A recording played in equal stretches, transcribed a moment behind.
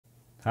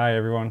Hi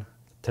everyone.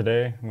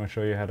 Today I'm going to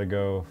show you how to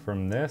go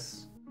from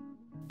this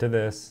to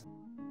this,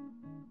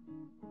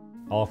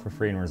 all for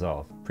free in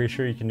Resolve. Pretty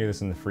sure you can do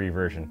this in the free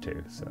version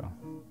too, so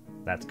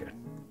that's good.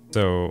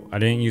 So I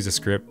didn't use a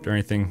script or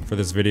anything for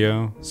this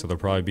video, so there'll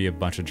probably be a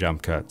bunch of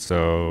jump cuts.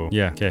 So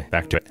yeah, okay,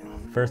 back to it.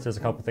 First, there's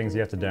a couple things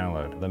you have to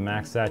download. The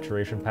Max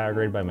Saturation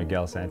PowerGrade by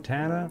Miguel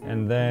Santana,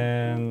 and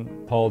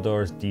then Paul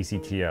Dore's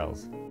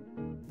DCTLs.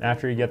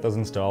 After you get those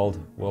installed,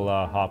 we'll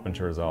hop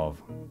into Resolve.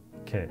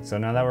 Okay, so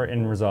now that we're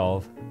in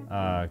Resolve,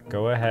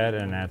 go ahead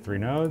and add 3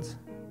 nodes,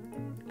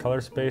 color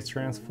space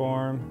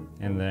transform,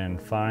 and then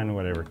find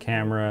whatever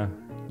camera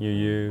you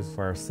use.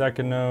 For our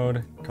second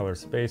node, color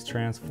space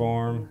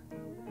transform,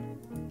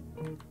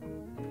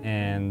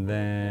 and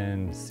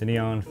then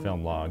Cineon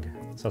film log.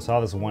 So I saw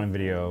this one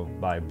video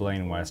by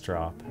Blaine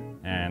Westropp,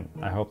 and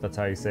I hope that's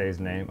how you say his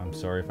name. I'm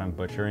sorry if I'm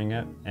butchering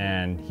it.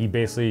 And he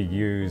basically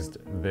used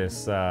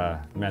this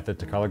method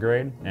to color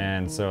grade,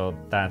 and so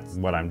that's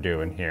what I'm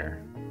doing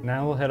here.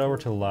 Now we'll head over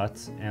to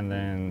LUTs and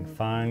then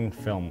find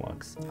film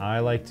looks. I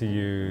like to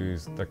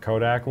use the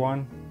Kodak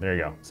one. There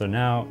you go. So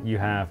now you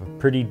have a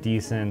pretty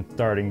decent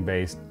starting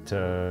base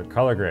to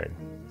color grade.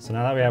 So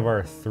now that we have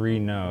our 3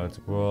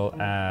 nodes, we'll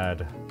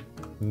add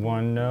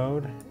 1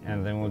 node,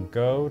 and then we'll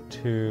go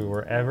to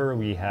wherever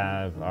we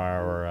have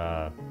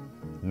our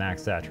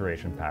max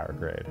saturation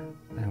PowerGrade.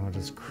 And we'll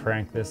just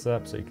crank this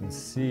up so you can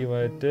see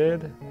what it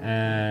did.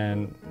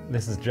 And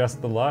this is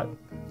just the LUT,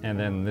 and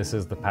then this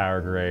is the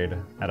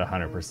PowerGrade at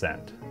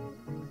 100%.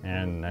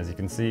 And as you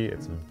can see,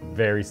 it's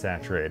very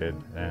saturated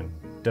and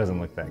doesn't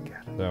look that good.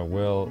 So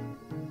we'll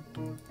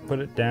put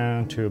it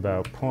down to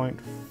about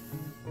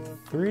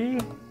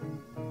 0.3,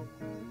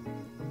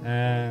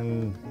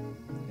 and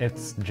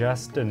it's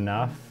just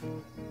enough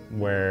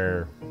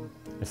where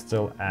it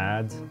still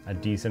adds a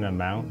decent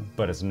amount,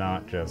 but it's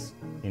not just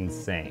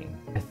insane.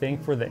 I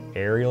think for the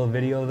aerial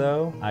video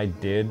though, I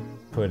did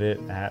put it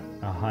at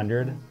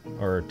 100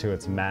 or to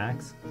its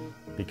max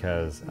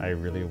because I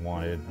really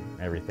wanted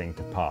everything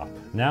to pop.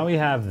 Now we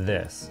have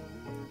this,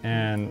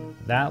 and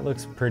that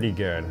looks pretty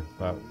good,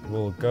 but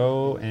we'll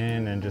go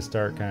in and just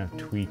start kind of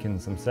tweaking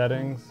some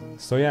settings.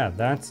 So yeah,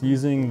 that's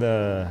using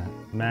the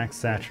max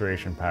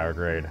saturation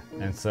PowerGrade.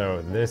 And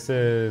so this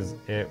is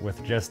it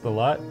with just the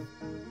LUT.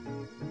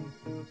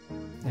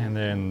 And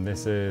then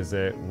this is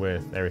it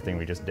with everything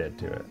we just did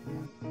to it.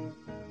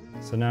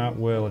 So now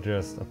we'll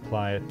just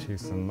apply it to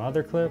some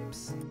other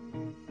clips.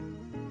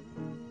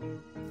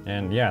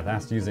 And yeah,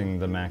 that's using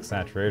the max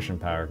saturation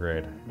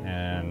PowerGrade,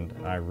 and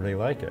I really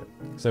like it.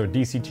 So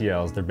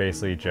DCTLs, they're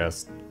basically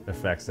just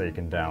effects that you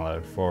can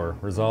download for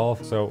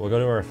Resolve. So we'll go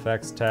to our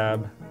effects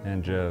tab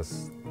and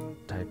just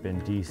type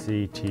in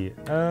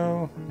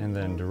DCTL and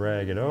then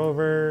drag it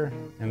over,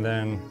 and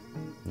then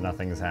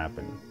nothing's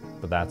happened.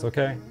 But that's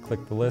okay.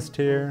 Click the list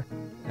here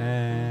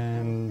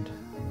and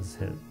let's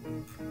hit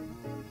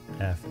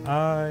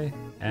FI,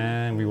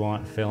 and we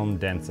want film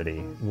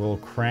density. We'll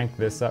crank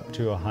this up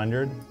to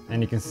 100,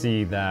 and you can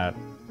see that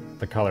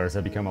the colors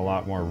have become a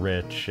lot more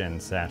rich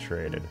and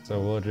saturated.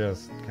 So we'll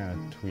just kind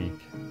of tweak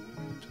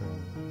to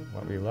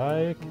what we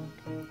like.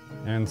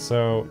 And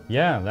so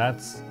yeah,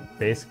 that's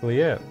basically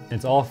it.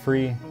 It's all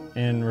free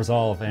in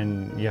Resolve,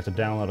 and you have to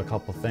download a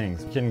couple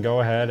things. You can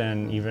go ahead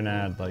and even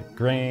add like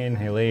grain,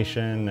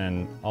 halation,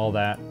 and all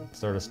that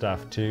sort of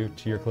stuff too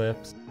to your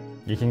clips.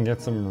 You can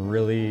get some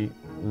really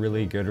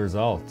good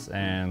results,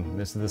 and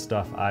this is the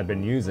stuff I've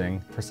been using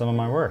for some of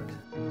my work.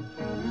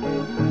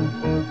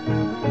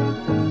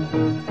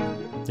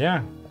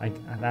 Yeah,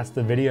 that's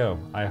the video.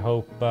 I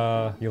hope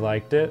you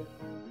liked it.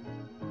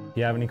 If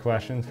you have any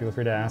questions, feel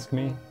free to ask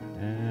me,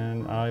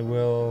 and I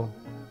will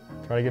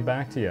try to get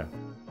back to you.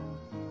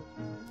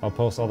 I'll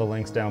post all the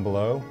links down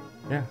below.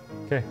 Yeah,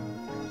 okay.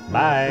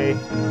 Bye!